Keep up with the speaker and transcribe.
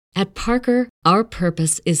At Parker, our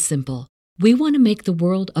purpose is simple. We want to make the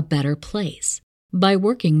world a better place by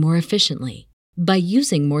working more efficiently, by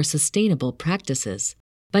using more sustainable practices,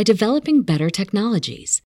 by developing better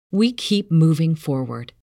technologies. We keep moving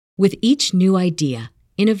forward. With each new idea,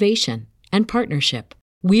 innovation, and partnership,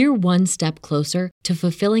 we're one step closer to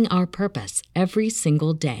fulfilling our purpose every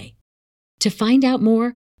single day. To find out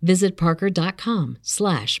more, visit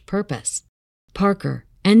parker.com/purpose. Parker,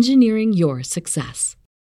 engineering your success.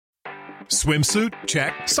 Swimsuit?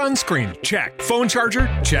 Check. Sunscreen? Check. Phone charger?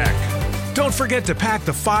 Check. Don't forget to pack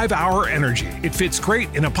the 5-Hour Energy. It fits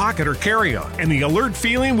great in a pocket or carry-on, and the alert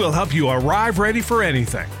feeling will help you arrive ready for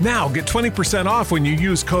anything. Now get 20% off when you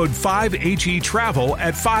use code 5HETRAVEL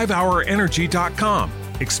at 5hourenergy.com.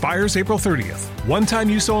 Expires April 30th. One-time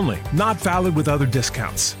use only. Not valid with other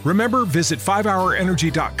discounts. Remember, visit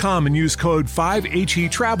 5hourenergy.com and use code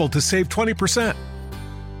 5HETRAVEL to save 20%.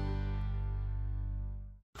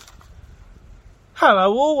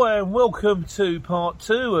 Hello all and welcome to part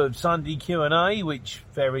 2 of Sunday Q&A, which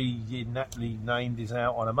very inaptly named is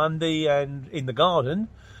out on a Monday and in the garden.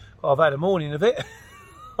 I've had a morning of it.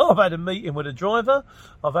 I've had a meeting with a driver.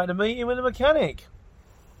 I've had a meeting with a mechanic.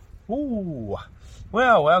 Ooh,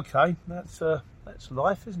 well, okay, that's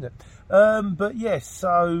life, isn't it? But yes,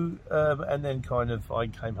 so and then kind of I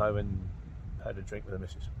came home and had a drink with the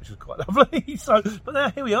missus, which was quite lovely. So, but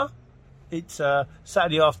now here we are. It's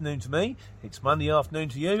Saturday afternoon to me, it's Monday afternoon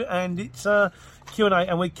to you, and it's Q&A,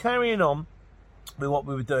 and we're carrying on with what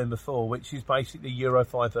we were doing before, which is basically Euro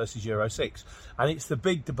 5 versus Euro 6. And it's the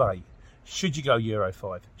big debate. Should you go Euro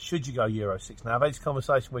 5? Should you go Euro 6? Now, I've had this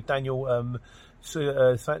conversation with Daniel,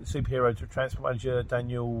 Superhero Transport Manager,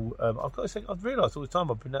 Daniel. I've realised all the time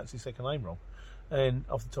I pronounce his second name wrong. And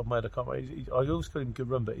off the top of my head, I can't remember. I always call him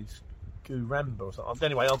Gurumba, but it's Guramba or something.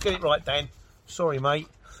 Anyway, I'll get it right, Dan. Sorry, mate.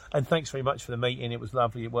 And thanks very much for the meeting. It was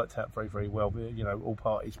lovely. It worked out very, very well. You know, all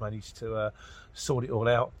parties managed to sort it all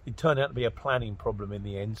out. It turned out to be a planning problem in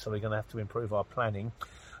the end, so we're going to have to improve our planning.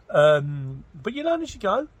 But you learn as you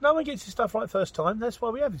go. No one gets this stuff right first time. That's why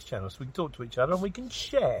we have this channel, so we can talk to each other and we can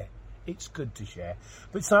share. It's good to share.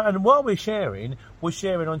 But so, and while we're sharing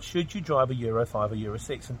on should you drive a Euro 5 or Euro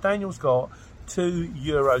 6. And Daniel's got 2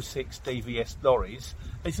 Euro 6 DVS lorries.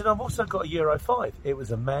 He said, I've also got a Euro 5. It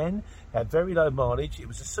was a MAN, had very low mileage. It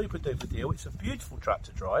was a super duper deal. It's a beautiful truck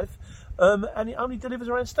to drive. And it only delivers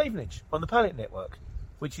around Stevenage on the pallet network,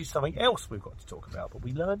 which is something else we've got to talk about. But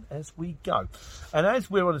we learn as we go. And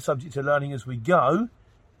as we're on the subject of learning as we go,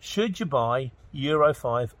 should you buy Euro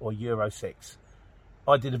 5 or Euro 6?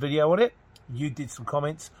 I did a video on it. You did some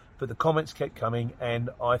comments. But the comments kept coming,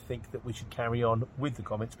 and I think that we should carry on with the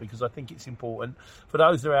comments because I think it's important for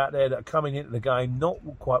those that are out there that are coming into the game, not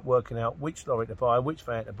quite working out which lorry to buy, which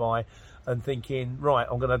van to buy, and thinking, right,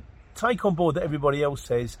 I'm going to take on board that everybody else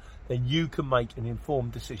says, then you can make an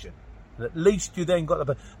informed decision. And at least you then got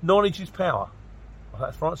the knowledge is power. Well,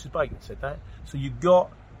 that's Francis Bacon said that. So you've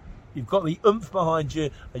got the oomph behind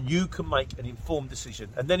you, and you can make an informed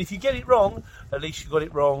decision. And then if you get it wrong, at least you got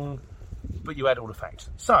it wrong, but you had all the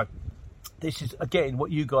facts. So, this is, again,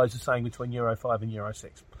 what you guys are saying between Euro 5 and Euro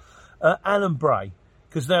 6. Alan Bray,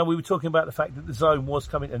 because now we were talking about the fact that the zone was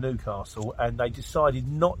coming to Newcastle and they decided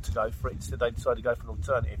not to go for it. Instead, they decided to go for an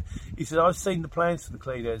alternative. He said, I've seen the plans for the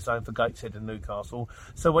clean air zone for Gateshead and Newcastle.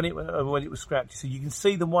 So when it was scrapped, he said, you can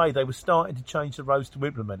see the way they were starting to change the roads to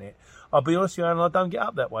implement it. I'll be honest with you, Alan, I don't get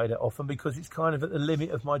up that way that often because it's kind of at the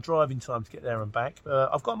limit of my driving time to get there and back.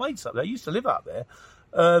 I've got mates up there. I used to live up there.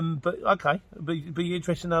 But okay, be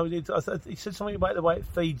interesting though. He said something about the way it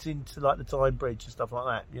feeds into like the Tyne Bridge and stuff like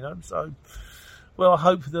that, you know. So, well, I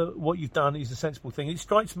hope that what you've done is a sensible thing. It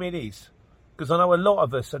strikes me it is, because I know a lot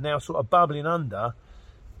of us are now sort of bubbling under.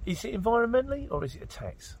 Is it environmentally or is it a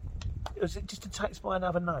tax? Is it just a tax by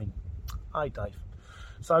another name? Hey, Dave.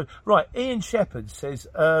 So, right, Ian Shepherd says,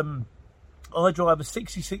 I drive a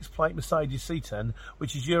 66 plate Mercedes C10,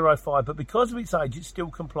 which is Euro 5, but because of its age, it still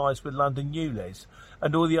complies with London ULEZ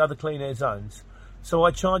and all the other clean air zones. So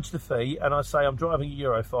I charge the fee and I say I'm driving a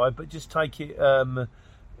Euro 5, but just take it for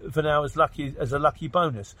now as a lucky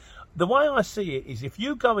bonus. The way I see it is if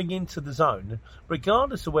you're going into the zone,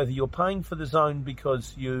 regardless of whether you're paying for the zone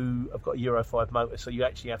because you have got a Euro 5 motor, so you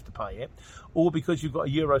actually have to pay it, or because you've got a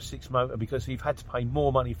Euro 6 motor because you've had to pay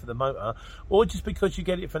more money for the motor, or just because you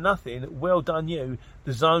get it for nothing, well done you,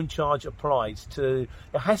 the zone charge applies to,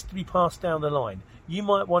 it has to be passed down the line. You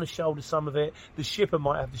might want to shoulder some of it, the shipper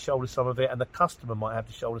might have to shoulder some of it, and the customer might have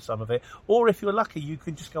to shoulder some of it, or if you're lucky, you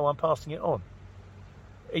can just go on passing it on.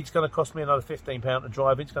 it's going to cost me another £15 to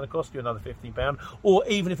drive. It's going to cost you another £15. Or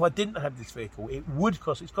even if I didn't have this vehicle,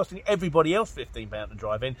 it's costing everybody else £15 to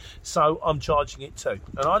drive in, so I'm charging it too.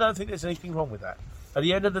 And I don't think there's anything wrong with that. At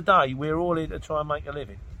the end of the day, we're all in to try and make a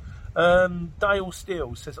living. Dale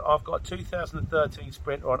Steele says, I've got a 2013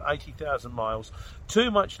 Sprinter on 80,000 miles.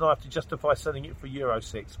 Too much life to justify selling it for Euro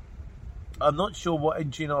 6. I'm not sure what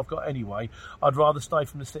engine I've got anyway. I'd rather stay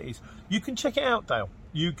from the cities. You can check it out, Dale.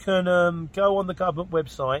 You can go on the government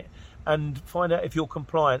website and find out if you're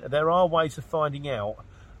compliant. There are ways of finding out.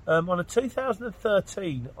 On a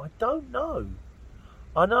 2013, I don't know.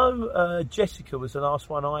 I know Jessica was the last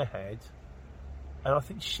one I had, and I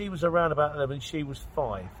think she was around about 11. She was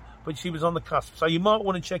 5, but she was on the cusp. So you might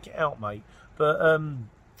want to check it out, mate. But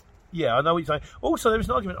yeah, I know what you're saying. Also, there is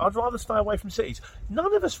an argument. I'd rather stay away from cities.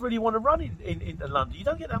 None of us really want to run in London. You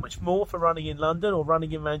don't get that much more for running in London or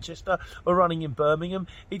running in Manchester or running in Birmingham.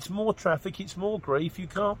 It's more traffic. It's more grief. You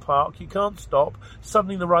can't park. You can't stop.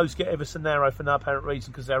 Suddenly the roads get ever so narrow for no apparent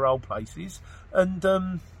reason because they're old places.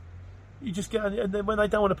 And you just get... And then when they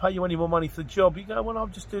don't want to pay you any more money for the job, you go, well, I'll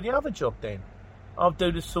just do the other job then. I'll do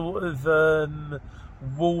the sort of...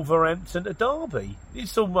 Wolverhampton to Derby.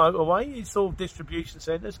 It's all motorway, it's all distribution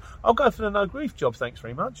centres. I'll go for the no grief job, thanks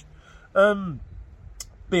very much.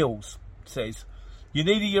 Bills says, you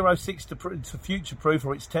need a Euro 6 to future proof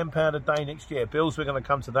or it's £10 a day next year. Bills, we're going to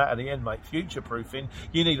come to that at the end, mate. Future proofing,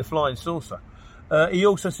 you need a flying saucer. He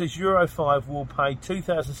also says Euro 5 will pay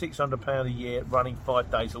 £2,600 a year running 5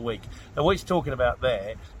 days a week. Now what he's talking about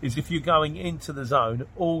there is if you're going into the zone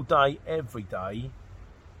all day, every day,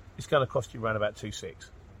 it's going to cost you around about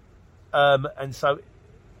 2.6. And so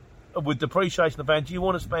with depreciation of the van, do you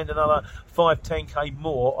want to spend another 5-10k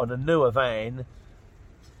more on a newer van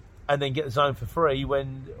and then get the zone for free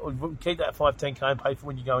when keep that 5-10k and pay for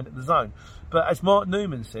when you go into the zone? But as Mark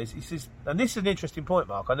Newman says, he says, and this is an interesting point,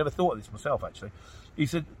 Mark, I never thought of this myself actually. He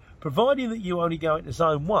said, providing that you only go into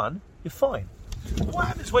zone 1, you're fine. What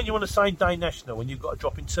happens when you're on the same day national, when you've got to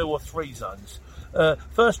drop in 2 or 3 zones?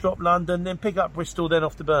 First drop London, then pick up Bristol, then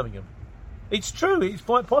off to Birmingham. It's true, it's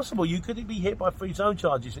quite possible. You could be hit by 3 zone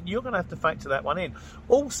charges, and you're going to have to factor that one in.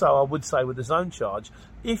 Also, I would say with the zone charge,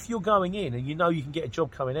 if you're going in and you know you can get a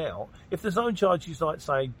job coming out, if the zone charge is like,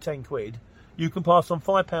 say, 10 quid, you can pass on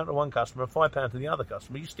 £5 to one customer and £5 to the other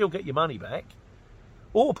customer. You still get your money back.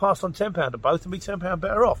 Or pass on £10 to both and be £10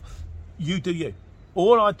 better off. You do you.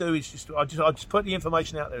 All I do is I just put the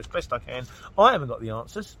information out there as best I can. I haven't got the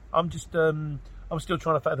answers. I'm still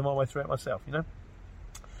trying to fathom my way through it myself, you know.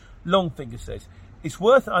 Longfinger says, it's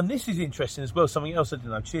worth, and this is interesting as well, something else I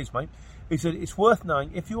didn't know. Cheers, mate. He said, it's worth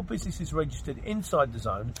knowing if your business is registered inside the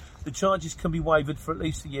zone, the charges can be waived for at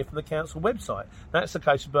least a year from the council website. That's the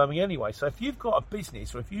case of Birmingham anyway. So if you've got a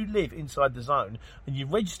business or if you live inside the zone and you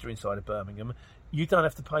register inside of Birmingham, you don't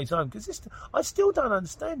have to pay zone. Because I still don't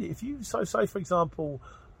understand it. If you, so say for example,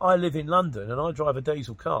 I live in London and I drive a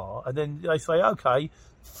diesel car, and then they say, okay,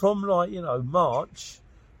 from like, you know, March,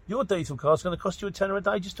 your diesel car's going to cost you a tenner a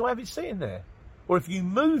day just to have it sitting there. Or if you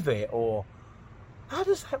move it, or... How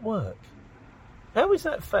does that work? How is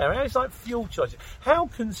that fair? How is that fuel charges? How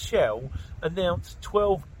can Shell announce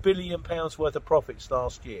 £12 billion worth of profits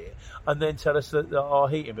last year and then tell us that our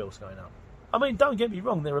heating bill's going up? I mean, don't get me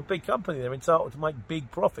wrong, they're a big company, they're entitled to make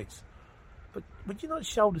big profits. But would you not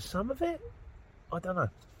shoulder some of it? I don't know.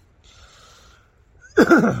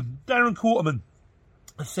 Darren Quarterman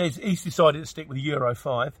says he's decided to stick with the Euro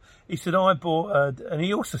 5. He said, I bought, and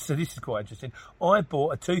he also said, this is quite interesting, I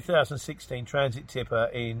bought a 2016 Transit Tipper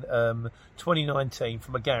in 2019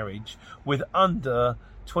 from a garage with under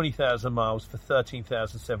 20,000 miles for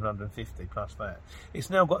 13,750 plus that. It's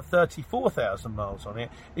now got 34,000 miles on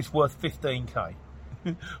it. It's worth 15k.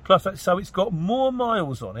 Plus that, so it's got more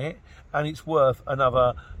miles on it, and it's worth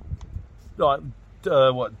another, like,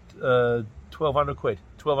 1,200 quid,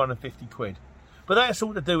 1,250 quid. But that's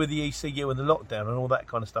all to do with the ECU and the lockdown and all that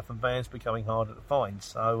kind of stuff, and vans becoming harder to find.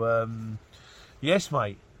 So, yes,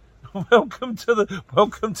 mate. Welcome to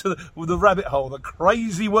the rabbit hole, the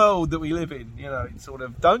crazy world that we live in. You know, it's sort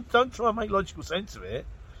of don't try and make logical sense of it.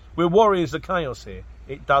 We're warriors of chaos here.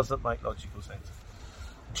 It doesn't make logical sense.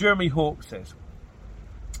 Jeremy Hawke says,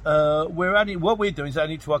 what we're doing is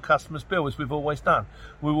adding to our customers' bill as we've always done.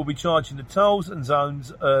 We will be charging the tolls and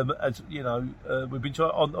zones, as you know, we've been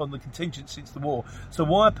on the contingent since the war. So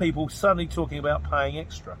why are people suddenly talking about paying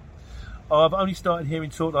extra? I've only started hearing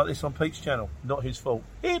talk like this on Pete's channel. Not his fault.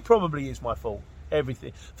 It probably is my fault.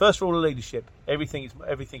 Everything. First of all, the leadership. Everything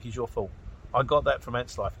is your fault. I got that from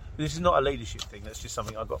Ants Life. This is not a leadership thing. That's just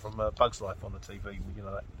something I got from Bugs Life on the TV. You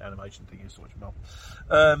know, that animation thing you used to watch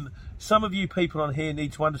them. Some of you people on here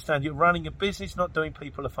need to understand you're running a business, not doing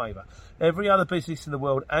people a favour. Every other business in the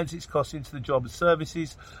world adds its costs into the job and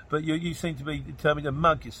services, but you seem to be determined to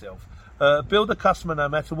mug yourself. Build a customer no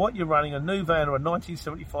matter what you're running, a new van or a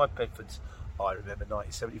 1975 Bedfords. I remember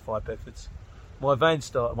 1975 Bedfords. My dad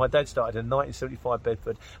started a 1975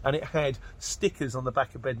 Bedford, and it had stickers on the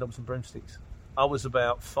back of bed knobs and broomsticks. I was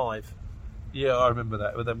about 5. Yeah, I remember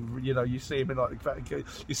that. With them, you know, you see him in like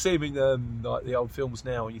the old films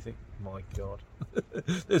now, and you think, my God,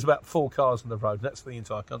 there's about 4 cars on the road. That's the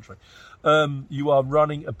entire country. You are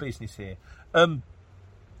running a business here.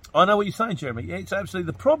 I know what you're saying, Jeremy. It's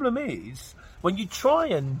absolutely the problem is when you try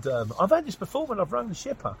and I've had this before when I've run the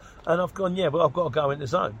shipper, and I've gone, I've got to go in the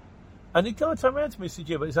zone. And the guy turned around to me and said,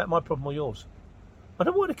 but is that my problem or yours? I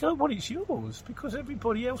don't want to go, well, it's yours, because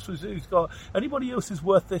anybody else who's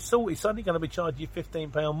worth their salt is suddenly going to be charging you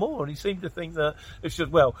 £15 more. And he seemed to think that it's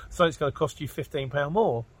just, so it's going to cost you £15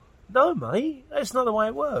 more. No, mate, that's not the way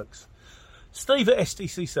it works. Steve at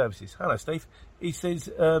SDC Services. Hello, Steve. He says,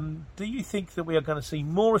 do you think that we are going to see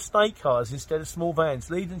more estate cars instead of small vans?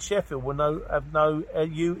 Leeds and Sheffield will have no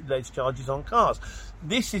LU-led charges on cars.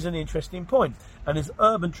 This is an interesting point. And as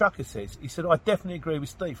Urban Trucker says, he said, I definitely agree with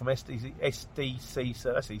Steve from SDC,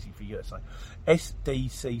 so that's easy for you to say,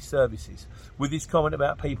 SDC Services, with his comment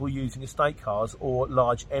about people using estate cars or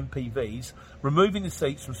large MPVs, removing the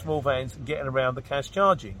seats from small vans and getting around the cash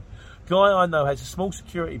charging. Guy I know has a small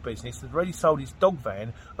security business that already sold his dog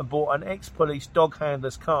van and bought an ex-police dog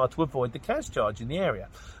handler's car to avoid the cash charge in the area.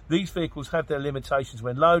 These vehicles have their limitations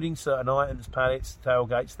when loading certain items, pallets,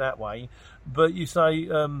 tailgates, that way. But you say,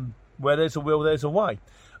 where there's a will, there's a way.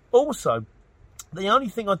 Also, the only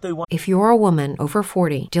thing I do want... If you're a woman over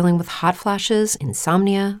 40 dealing with hot flashes,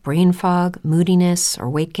 insomnia, brain fog, moodiness, or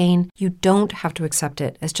weight gain, you don't have to accept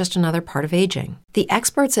it as just another part of aging. The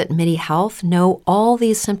experts at MIDI Health know all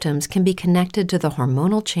these symptoms can be connected to the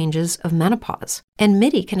hormonal changes of menopause. And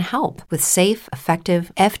MIDI can help with safe,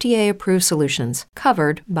 effective, FDA-approved solutions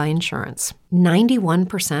covered by insurance.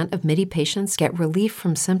 91% of MIDI patients get relief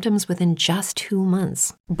from symptoms within just 2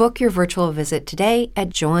 months. Book your virtual visit today at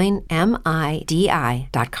joinmidi.com.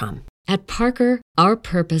 At Parker, our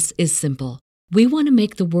purpose is simple. We want to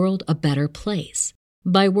make the world a better place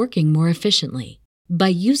by working more efficiently, by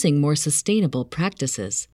using more sustainable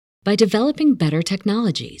practices, by developing better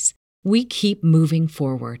technologies. We keep moving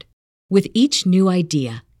forward. With each new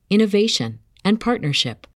idea, innovation, and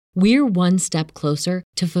partnership, we're one step closer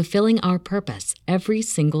to fulfilling our purpose every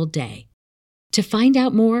single day. To find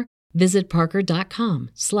out more, visit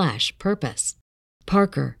parker.com/purpose.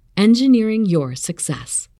 Parker, engineering your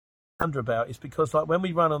success. About is because like when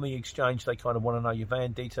we run on the exchange, they kind of want to know your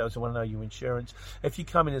van details, they want to know your insurance. If you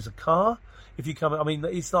come in as a car,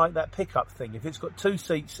 it's like that pickup thing. If it's got 2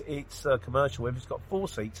 seats, it's commercial. If it's got 4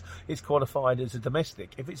 seats, it's qualified as a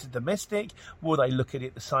domestic. If it's a domestic, will they look at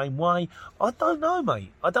it the same way? I don't know,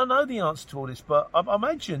 mate. I don't know the answer to all this, but I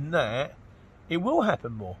imagine that it will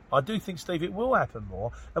happen more. I do think, Steve, it will happen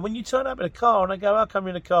more. And when you turn up in a car and they go, how come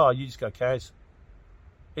you're in a car? You just go, Kaz.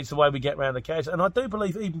 It's the way we get around the cars. And I do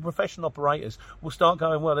believe even professional operators will start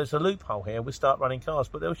going, well, there's a loophole here. We'll start running cars.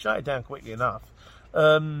 But they'll shut it down quickly enough.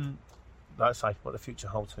 Like I say, what the future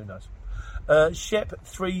holds, who knows. Shep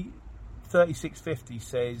 33650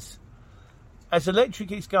 says, as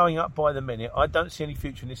electric is going up by the minute, I don't see any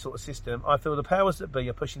future in this sort of system. I feel the powers that be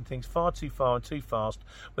are pushing things far too far and too fast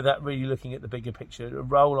without really looking at the bigger picture. A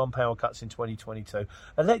roll on power cuts in 2022.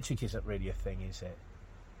 Electric isn't really a thing, is it?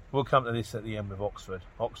 We'll come to this at the end with Oxford.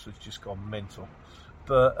 Oxford's just gone mental.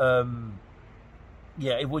 But,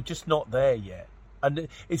 we're just not there yet. And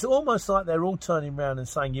it's almost like they're all turning around and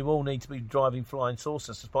saying you all need to be driving flying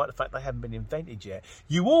saucers, despite the fact they haven't been invented yet.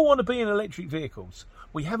 You all want to be in electric vehicles.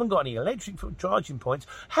 We haven't got any electric charging points.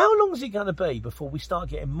 How long is it going to be before we start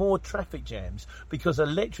getting more traffic jams because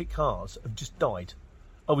electric cars have just died?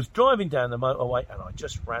 I was driving down the motorway and I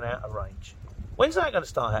just ran out of range. When's that going to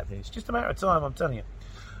start happening? It's just a matter of time, I'm telling you.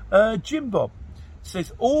 Jim Bob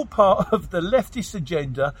says, all part of the leftist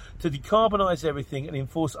agenda to decarbonise everything and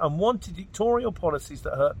enforce unwanted dictatorial policies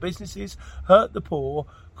that hurt businesses, hurt the poor,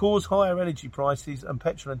 cause higher energy prices and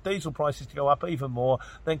petrol and diesel prices to go up even more,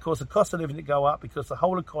 then cause the cost of living to go up because the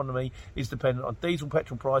whole economy is dependent on diesel,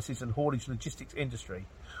 petrol prices and haulage logistics industry.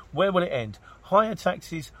 Where will it end? Higher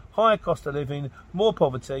taxes, higher cost of living, more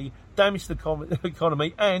poverty, damage to the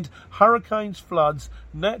economy, and hurricanes, floods,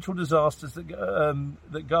 natural disasters that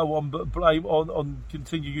go on, but blame on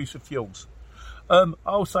continued use of fuels.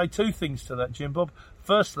 I'll say 2 things to that, Jim Bob.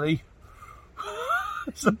 Firstly,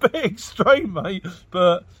 It's a bit extreme, mate,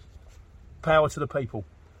 but power to the people.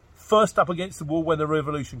 First up against the wall when the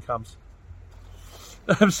revolution comes.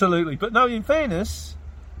 Absolutely. But no, in fairness,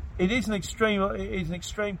 it is an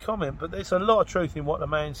extreme comment, but there's a lot of truth in what the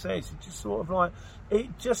man says. It's just sort of like,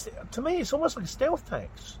 to me, it's almost like a stealth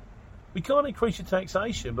tax. We can't increase your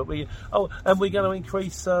taxation, but we're going to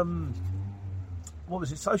increase,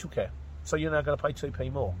 social care. So you're now going to pay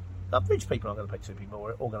 2p more. Rich people aren't going to pay 2p more,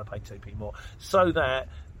 we're all going to pay 2p more. So that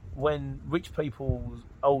when rich people's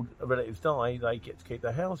old relatives die, they get to keep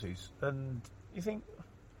their houses. And you think,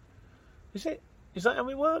 is that how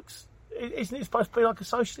it works? Isn't it supposed to be like a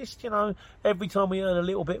socialist? Every time we earn a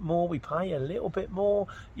little bit more, we pay a little bit more.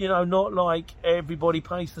 Not like everybody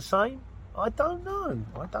pays the same. I don't know.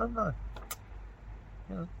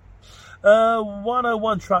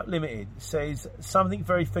 101 Truck Limited says something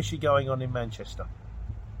very fishy going on in Manchester.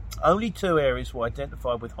 Only 2 areas were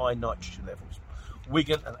identified with high nitrogen levels: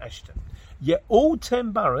 Wigan and Ashton. Yet all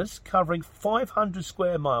 10 boroughs covering 500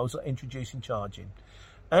 square miles are introducing charging.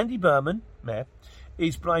 Andy Berman, Mayor,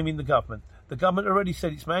 is blaming the government. The government already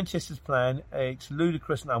said it's Manchester's plan, it's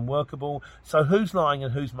ludicrous and unworkable, so who's lying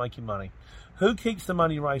and who's making money? Who keeps the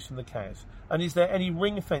money raised from the cows? And is there any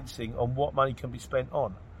ring fencing on what money can be spent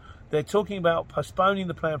on? They're talking about postponing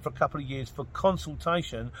the plan for a couple of years for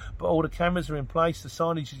consultation, but all the cameras are in place, the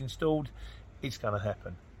signage is installed, it's going to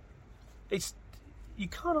happen. You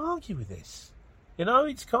can't argue with this.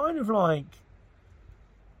 It's kind of like,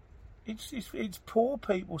 it's poor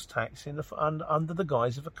people's tax under the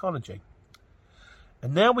guise of ecology.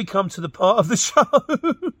 And now we come to the part of the show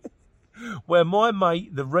where my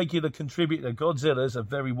mate, the regular contributor, Godzilla's a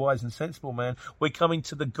very wise and sensible man. We're coming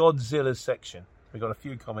to the Godzilla section. We've got a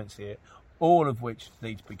few comments here, all of which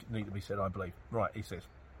need to be said, I believe. Right, he says,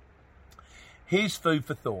 here's food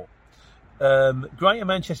for thought. Greater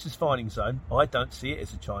Manchester's fining zone. I don't see it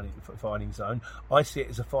as a fining zone. I see it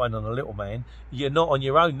as a fine on a little man. You're not on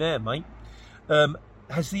your own there, mate.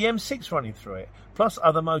 Has the M6 running through it, plus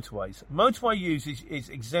other motorways. Motorway use is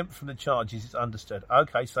exempt from the charges, it's understood.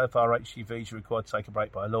 Okay, so far HGVs are required to take a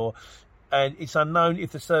break by law. And it's unknown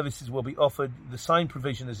if the services will be offered the same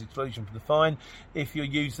provision as exclusion from the fine. If you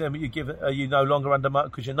use them, you're no longer under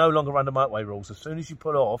motorway rules. As soon as you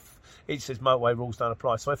pull off, it says motorway rules don't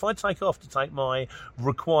apply. So if I take off to take my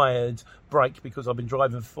required break because I've been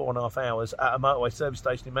driving for 4.5 hours at a motorway service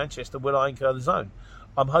station in Manchester, will I incur the zone?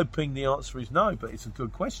 I'm hoping the answer is no, but it's a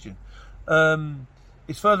good question.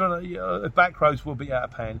 It's further on, back roads will be out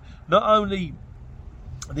of hand. Not only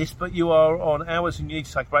this, but you are on hours and you need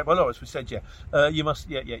to take a break. Well, Lawrence, we said, you must,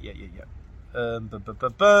 What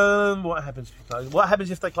happens if you close? What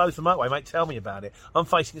happens if they close the motorway, mate? Tell me about it. I'm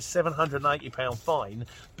facing a £780 fine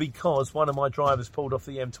because one of my drivers pulled off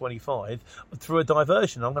the M25 through a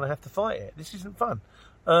diversion. I'm going to have to fight it. This isn't fun.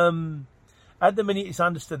 At the minute, it's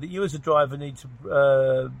understood that you as a driver need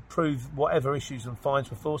to prove whatever issues and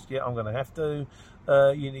fines were forced. Yeah, I'm going to have to.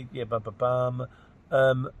 You need,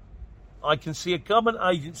 I can see a government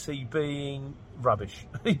agency being rubbish.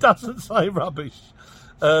 It doesn't say rubbish.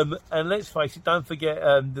 And let's face it, don't forget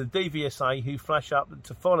the DVSA who flash up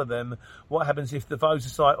to follow them. What happens if the Vosa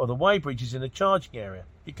site or the Weybridge is in a charging area?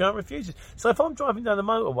 You can't refuse it. So if I'm driving down the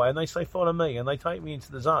motorway and they say follow me and they take me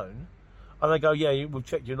into the zone and they go, yeah, we'll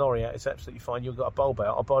check your lorry out, it's absolutely fine, you've got a bulb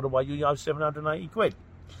out. Oh, by the way, you owe £780.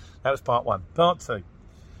 That was part one. Part two.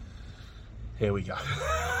 Here we go.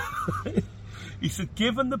 He said,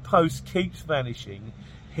 given the post keeps vanishing,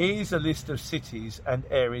 here's a list of cities and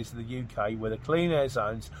areas of the UK where the clean air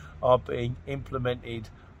zones are being implemented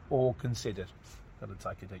or considered. Got to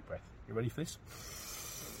take a deep breath. You ready for this?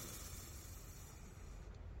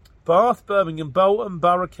 Bath, Birmingham, Bolton,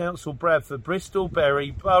 Borough Council, Bradford, Bristol, Bury,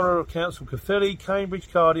 Borough Council, Caerphilly,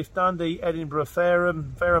 Cambridge, Cardiff, Dundee, Edinburgh,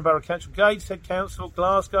 Fareham Borough Council, Gateshead Council,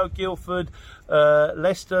 Glasgow, Guildford,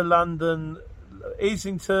 Leicester, London,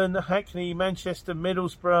 Islington, Hackney, Manchester,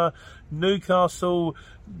 Middlesbrough, Newcastle,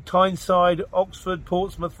 Tyneside, Oxford,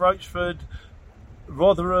 Portsmouth, Rochford,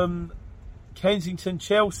 Rotherham, Kensington,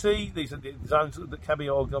 Chelsea. These are the zones that can be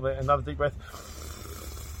organised. Another deep breath.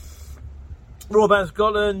 Royal Bank,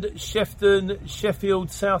 Scotland, Shefton, Sheffield,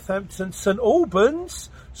 Southampton, St Albans,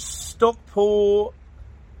 Stockport,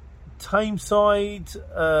 Tameside,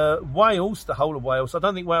 Wales, the whole of Wales. I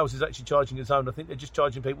don't think Wales is actually charging a zone. I think they're just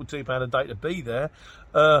charging people £2 a day to be there.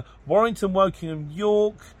 Warrington, Wokingham,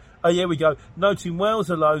 York. Oh, here we go. Noting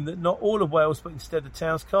Wales alone that not all of Wales, but instead of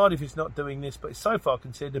towns. Cardiff is not doing this, but it's so far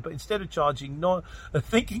considered. But instead of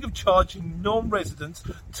thinking of charging non-residents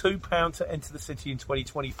 £2 to enter the city in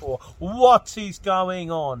 2024. What is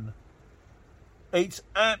going on? It's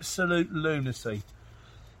absolute lunacy.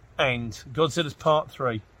 And Godzilla's Part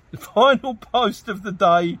 3. The final post of the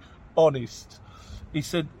day, honest. He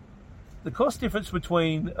said, the cost difference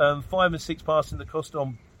between 5 and 6 parts and the cost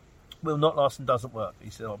on will not last and doesn't work.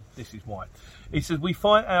 He said, this is why. He said, we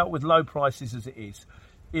fight out with low prices as it is.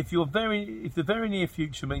 If the very near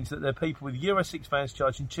future means that there are people with Euro 6 vans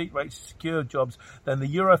charging cheap rates to secure jobs, then the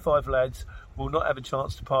Euro 5 lads will not have a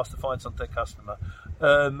chance to pass the fines on to their customer.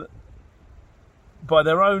 By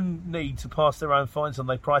their own need to pass their own fines on,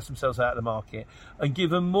 they price themselves out of the market. And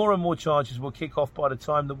given more and more charges will kick off by the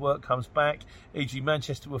time the work comes back, e.g.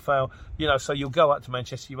 Manchester will fail, so you'll go up to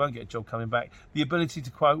Manchester, you won't get a job coming back. The ability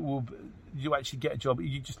to quote you actually get a job,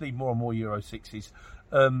 you just need more and more Euro 6s.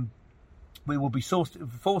 We will be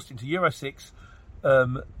forced into Euro 6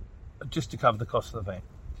 just to cover the cost of the van.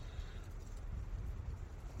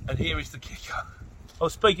 And here is the kicker. I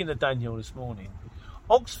was speaking to Daniel this morning.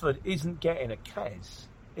 Oxford isn't getting a CAS.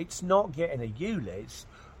 It's not getting a ULEZ.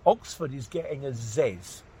 Oxford is getting a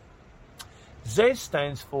ZES. ZES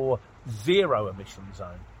stands for Zero Emission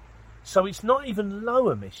Zone. So it's not even low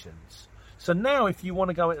emissions. So now if you want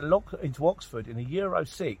to go into Oxford in a Euro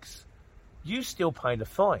 6, you still pay the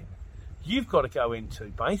fine. You've got to go into,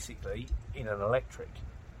 basically, in an electric.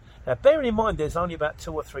 Now, bearing in mind there's only about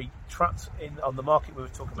 2 or 3 trucks on the market we were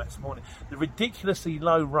talking about this morning, the ridiculously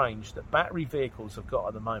low range that battery vehicles have got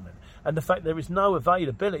at the moment, and the fact there is no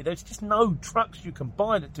availability, there's just no trucks you can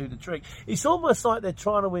buy that do the trick. It's almost like they're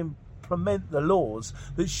trying to implement the laws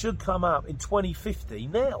that should come up in 2050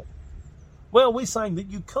 now. Well, we're saying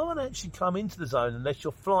that you can't actually come into the zone unless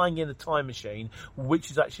you're flying in a time machine,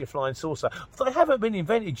 which is actually a flying saucer. They haven't been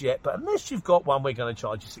invented yet, but unless you've got one, we're going to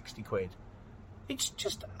charge you 60 quid. It's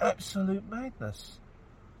just absolute madness.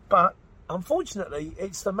 But, unfortunately,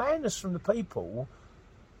 it's the madness from the people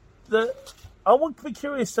that... I would be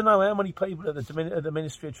curious to know how many people at the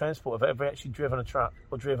Ministry of Transport have ever actually driven a truck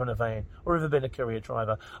or driven a van or ever been a courier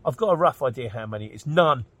driver. I've got a rough idea how many. It's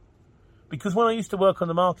none. Because when I used to work on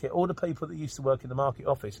the market, all the people that used to work in the market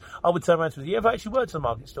office, I would turn around to them, you ever actually worked on the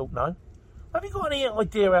market stall? No. Have you got any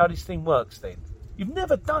idea how this thing works then? You've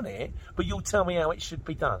never done it, but you'll tell me how it should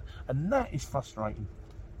be done. And that is frustrating.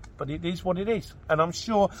 But it is what it is. And I'm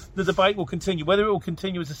sure the debate will continue. Whether it will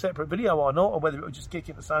continue as a separate video or not, or whether it will just kick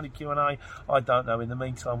into Sunday Q&A, I don't know. In the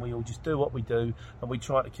meantime, we all just do what we do, and we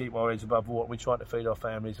try to keep our heads above water. We try to feed our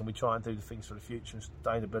families, and we try and do the things for the future and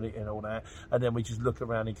sustainability and all that. And then we just look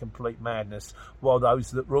around in complete madness while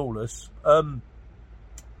those that rule us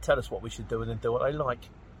tell us what we should do and then do what they like,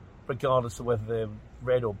 regardless of whether they're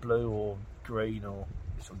red or blue or green, or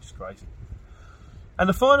it's all just crazy. And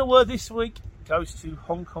the final word this week goes to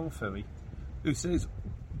Hong Kong Fui, who says,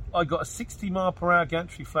 I got a 60 mile per hour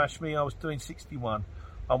gantry flash me. I was doing 61.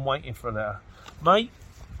 I'm waiting for a letter. Mate,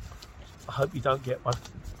 I hope you don't get one.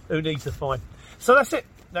 Who needs a fine? So that's it.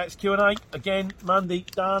 That's Q&A. Again, Monday,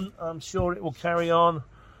 done. I'm sure it will carry on.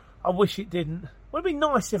 I wish it didn't. Would it be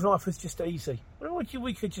nice if life was just easy?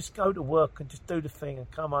 We could just go to work and just do the thing and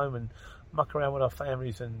come home and muck around with our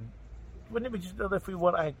families, and wouldn't it be just if we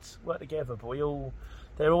work together? But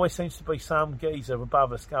there always seems to be some geezer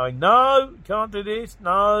above us going, no, can't do this,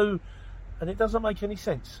 no, and it doesn't make any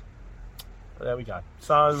sense. But there we go.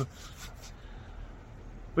 So,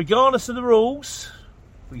 regardless of the rules,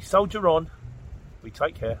 we soldier on, we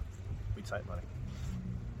take care, we take money.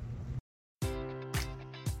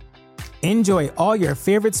 Enjoy all your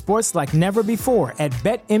favorite sports like never before at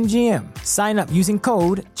BetMGM. Sign up using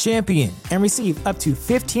code CHAMPION and receive up to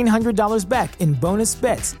 $1,500 back in bonus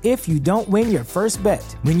bets if you don't win your first bet.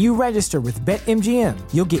 When you register with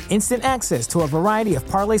BetMGM, you'll get instant access to a variety of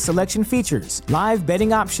parlay selection features, live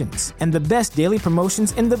betting options, and the best daily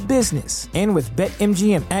promotions in the business. And with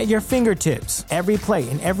BetMGM at your fingertips, every play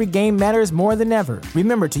and every game matters more than ever.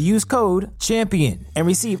 Remember to use code CHAMPION and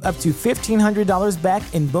receive up to $1,500 back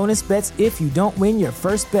in bonus bets if you don't win your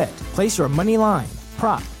first bet. Place your money line,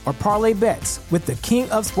 prop, or parlay bets with the king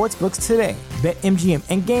of sportsbooks today. BetMGM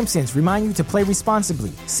and GameSense remind you to play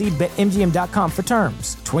responsibly. See BetMGM.com for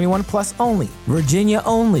terms. 21 plus only. Virginia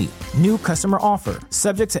only. New customer offer.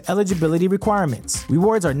 Subject to eligibility requirements.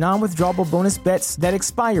 Rewards are non-withdrawable bonus bets that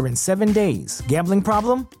expire in 7 days. Gambling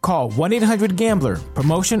problem? Call 1-800-GAMBLER.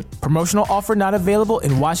 Promotional offer not available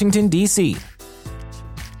in Washington, D.C.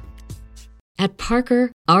 At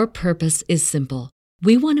Parker, our purpose is simple.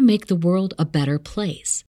 We want to make the world a better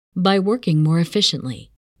place by working more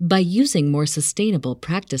efficiently, by using more sustainable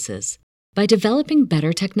practices, by developing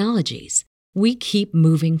better technologies. We keep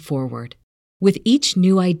moving forward. With each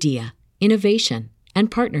new idea, innovation,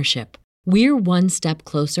 and partnership, we're one step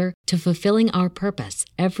closer to fulfilling our purpose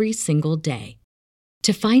every single day.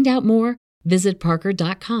 To find out more, visit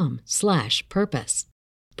parker.com/purpose.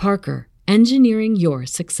 Parker, engineering your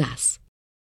success.